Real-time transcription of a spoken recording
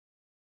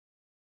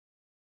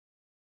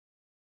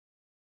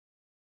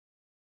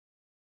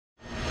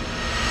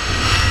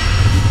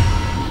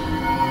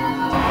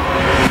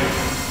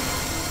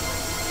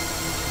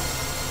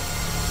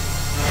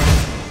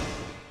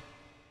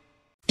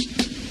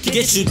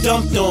get you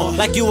dumped on.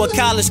 Like you a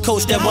college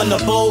coach that won the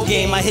bowl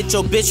game. I hit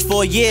your bitch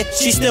for a year,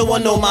 she still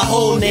wanna know my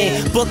whole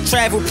name. Book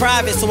travel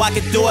private so I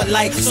can do it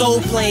like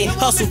Soul Plane.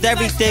 Hustled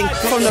everything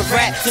from the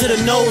rap to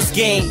the nose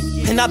game.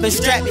 And I've been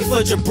strapped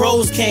before your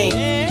bros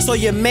came. So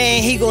your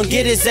man, he gon'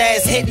 get his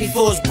ass hit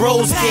before his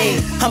bros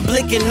came. I'm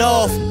blinking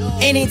off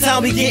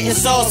anytime we getting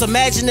sauce.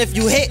 Imagine if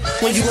you hit,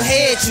 when you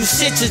hit, you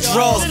shit your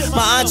draws.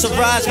 My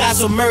entourage got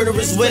some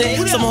murderers with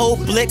it, some whole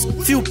blicks,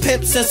 few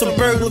pimps and some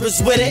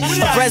burglars with it.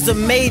 A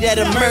resume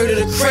that'll murder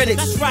the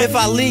critics. If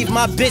I leave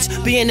my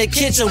bitch, be in the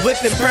kitchen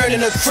whipping, burning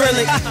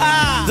acrylic.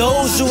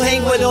 Those you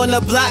hang with on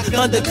the block,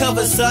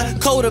 undercover son,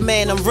 COTA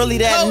man, I'm really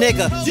that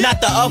nigga,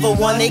 not the other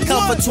one. They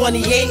come for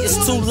 28,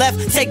 it's 2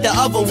 left, take the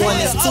other one.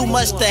 It's too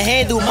much to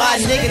handle, my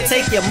nigga,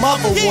 take your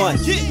mother one.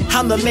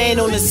 I'm the man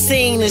on the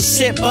scene and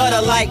shit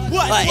butter like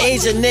an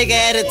Asian nigga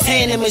at a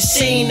tanning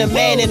machine, the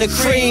man in the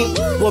cream.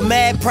 With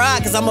mad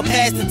pride, cause I'ma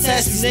pass the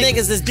test. These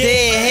niggas is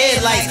dead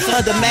headlights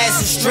under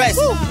massive stress.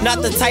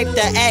 Not the type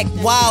that act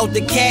wild,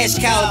 the cash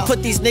cow.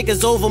 Put these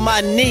niggas over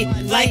my knee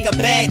like a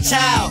bad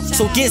child.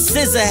 So get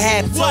scissor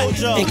hat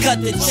and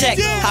cut the check.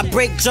 I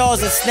break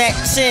jaws and snap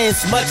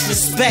chins, much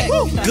respect.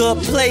 Good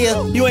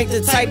player, you ain't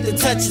the type to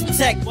touch a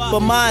tech, but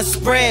mine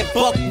spread,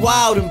 buck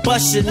wild and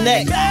bust your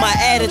neck. My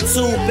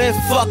attitude been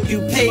fuck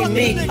you, pay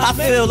me. I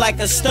feel like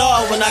a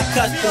star when I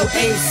cut through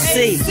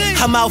AC.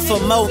 I'm out for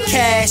more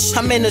cash,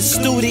 I'm in the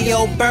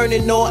studio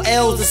burning no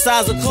L's the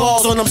size of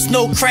claws on them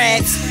snow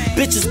crabs.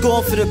 Bitches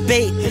going for the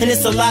bait, and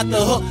it's a lot to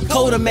hook.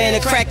 COTA man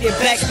to crack your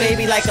back,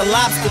 baby, like a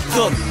lobster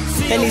cook.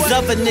 And these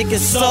other niggas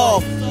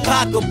soft,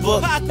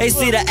 pocketbook. They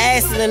see the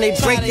ass and then they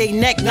break their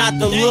neck, not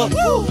the look.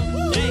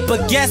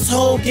 But guess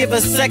who'll give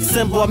a sex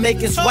symbol? Make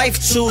his wife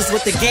choose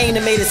with the game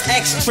that made his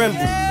ex tremble.